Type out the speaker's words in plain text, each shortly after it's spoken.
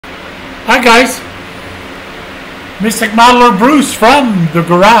Hi guys, Mystic Modeler Bruce from the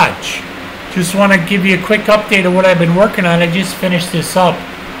garage. Just want to give you a quick update of what I've been working on. I just finished this up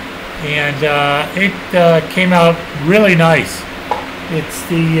and it came out really nice. It's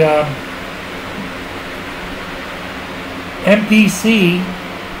the MPC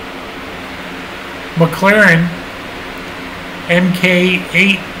Mc Laren MK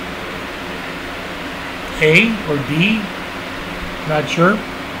 8A or D, not sure.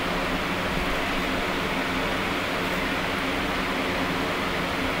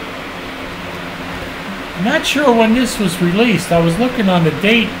 I'm not sure when this was released. I was looking on the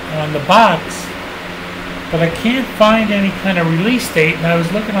date on the box, but I can't find any kind of release date, and I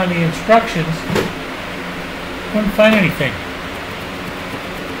was looking on the instructions, couldn't find anything.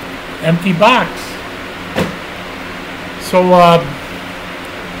 Empty box. So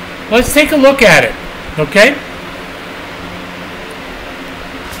let's take a look at it, okay?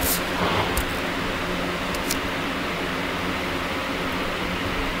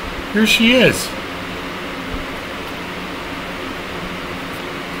 Here she is.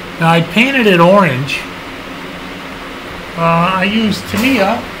 Now I painted it orange. I used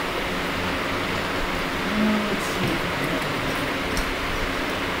Tamiya.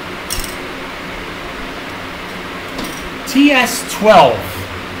 TS12.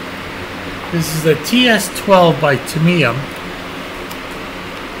 This is a TS12 by Tamiya.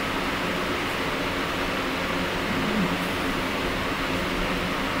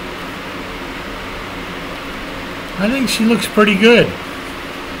 I think she looks pretty good.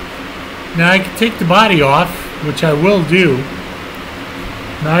 Now I can take the body off, which I will do.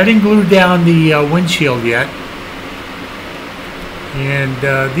 Now I didn't glue down the windshield yet. And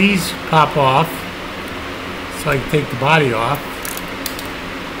these pop off, so I can take the body off,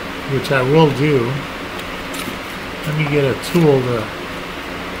 which I will do. Let me get a tool to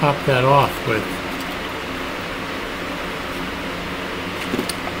pop that off with.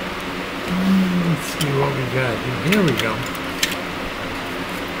 Let's see what we got here. Here we go.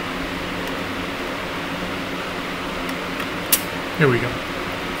 Here we go.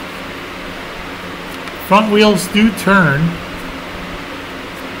 Front wheels do turn.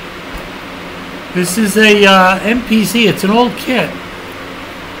 This is a MPC. It's an old kit,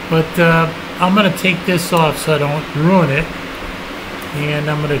 but I'm going to take this off so I don't ruin it, and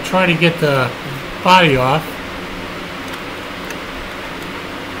I'm going to try to get the body off.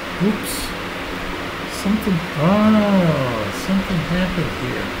 Oops. Something happened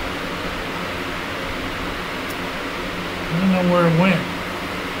here. I don't know where it went.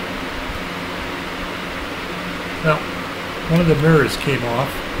 Well, one of the mirrors came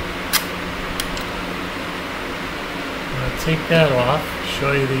off. I'm going to take that off,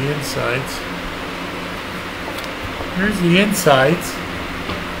 show you the insides. Here's the insides.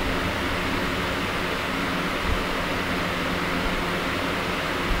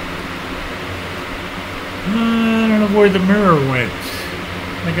 I don't know where the mirror went.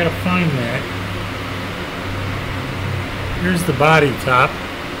 I gotta find that. Here's the body top.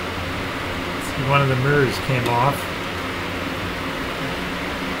 See, one of the mirrors came off.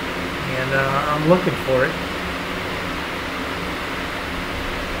 And I'm looking for it.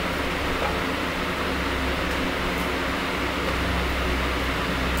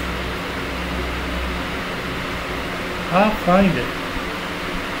 I'll find it.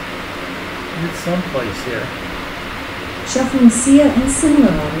 It's someplace here. Shuffling Sia and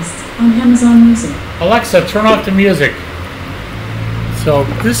similar artists on Amazon Music. Alexa, turn off the music. So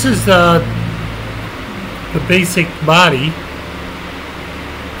this is the basic body.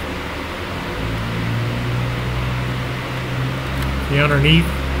 The underneath.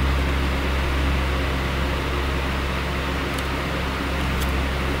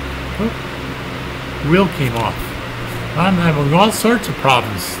 Oh, wheel came off. I'm having all sorts of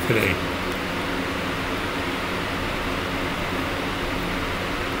problems today.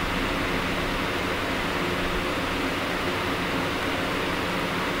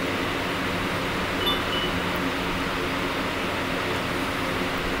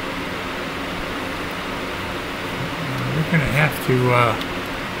 We're going to have to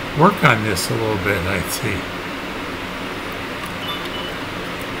work on this a little bit, I'd see.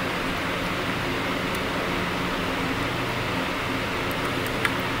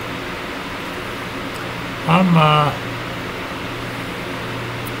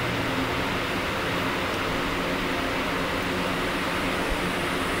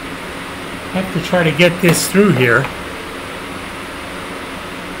 I have to try to get this through here.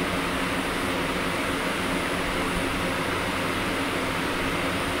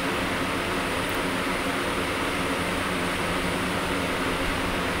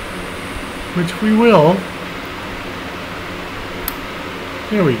 which we will.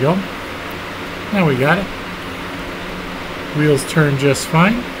 There we go. Now we got it. Wheels turn just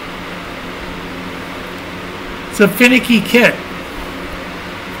fine. It's a finicky kit.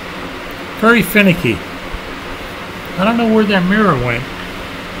 Very finicky. I don't know where that mirror went,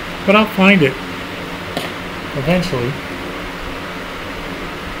 but I'll find it eventually.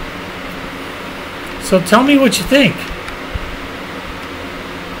 So tell me what you think.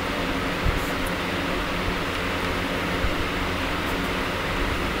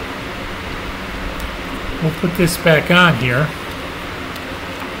 We'll put this back on here.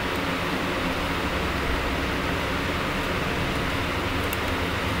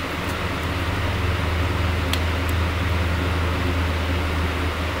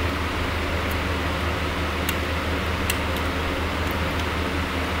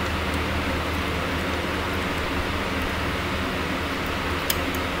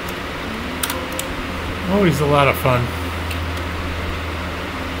 Always a lot of fun.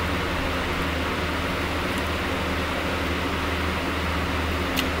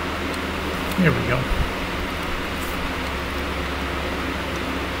 There we go.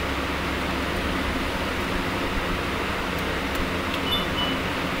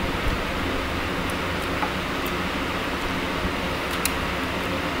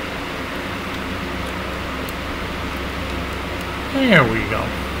 There we go.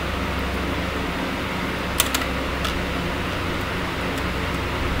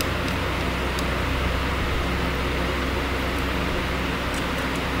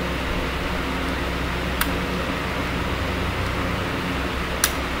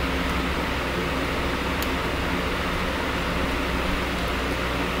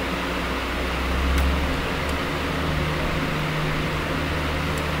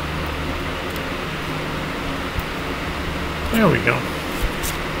 There we go.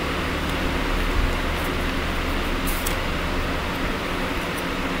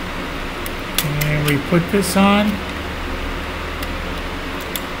 And we put this on.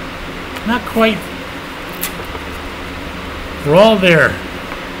 Not quite. We're all there.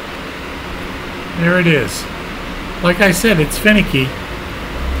 There it is. Like I said, it's finicky.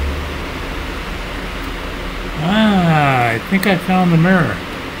 Ah, I think I found the mirror.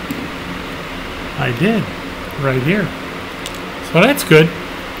 I did. Right here. So that's good.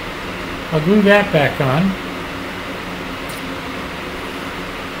 I'll glue that back on.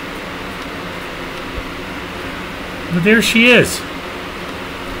 But there she is.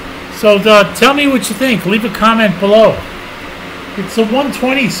 So tell me what you think. Leave a comment below. It's a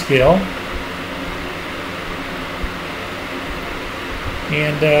 120 scale.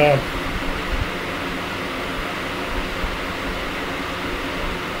 And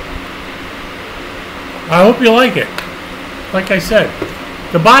I hope you like it. Like I said,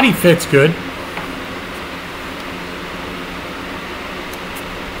 the body fits good.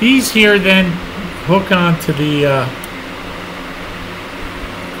 These here then hook onto the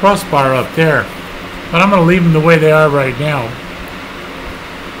crossbar up there. But I'm going to leave them the way they are right now.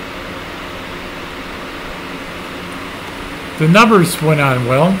 The numbers went on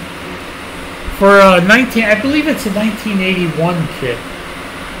well. For I believe it's a 1981 kit.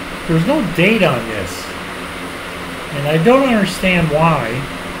 There's no date on this. And I don't understand why.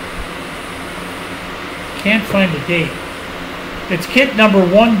 Can't find a date. It's kit number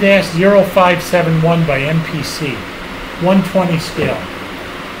 1-0571 by MPC. 120 scale.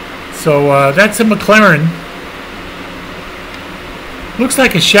 So that's a McLaren. Looks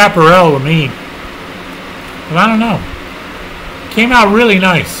like a Chaparral to me. But I don't know. Came out really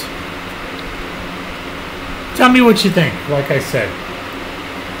nice. Tell me what you think, like I said.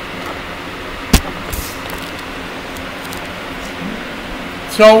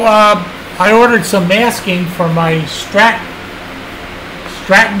 So I ordered some masking for my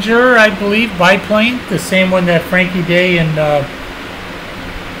Stratinger, I believe, biplane, the same one that Frankie Day and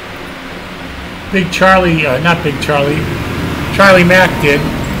Charlie Mack did.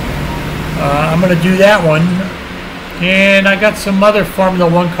 I'm going to do that one, and I got some other Formula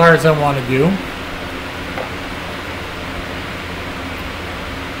One cars I want to do.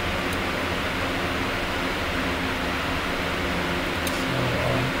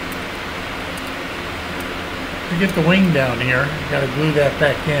 Get the wing down here. Got to glue that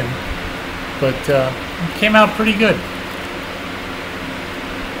back in, but it came out pretty good.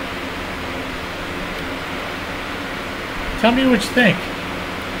 Tell me what you think.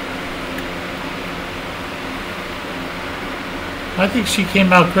 I think she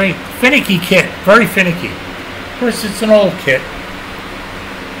came out great. Finicky kit, very finicky. Of course, it's an old kit.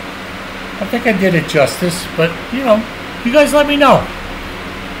 I think I did it justice, but you know, you guys let me know.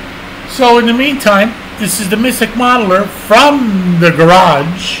 So in the meantime, this is the Mystic Modeler from the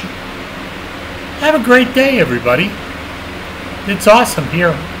garage. Have a great day, everybody. It's awesome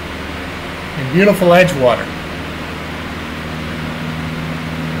here in beautiful Edgewater.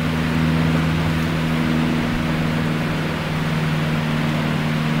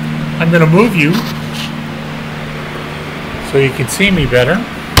 I'm going to move you so you can see me better.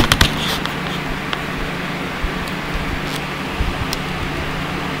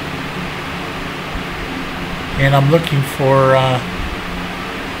 And I'm looking for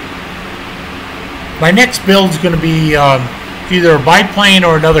my next build is going to be either a biplane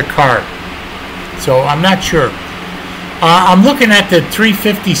or another car, so I'm not sure. I'm looking at the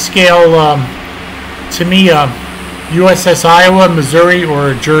 350 scale, to me, USS Iowa, Missouri,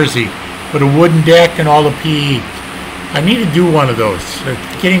 or Jersey, with a wooden deck and all the PE. I need to do one of those.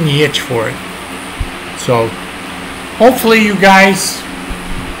 Getting the itch for it. So hopefully you guys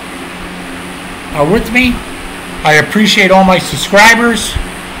are with me. I appreciate all my subscribers.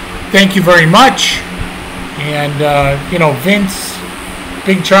 Thank you very much. And you know, Vince,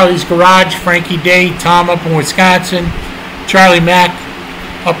 Big Charlie's Garage, Frankie Day, Tom up in Wisconsin, Charlie Mack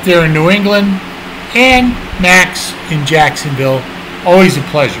up there in New England, and Max in Jacksonville. Always a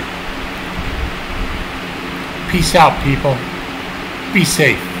pleasure. Peace out, people. Be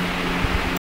safe.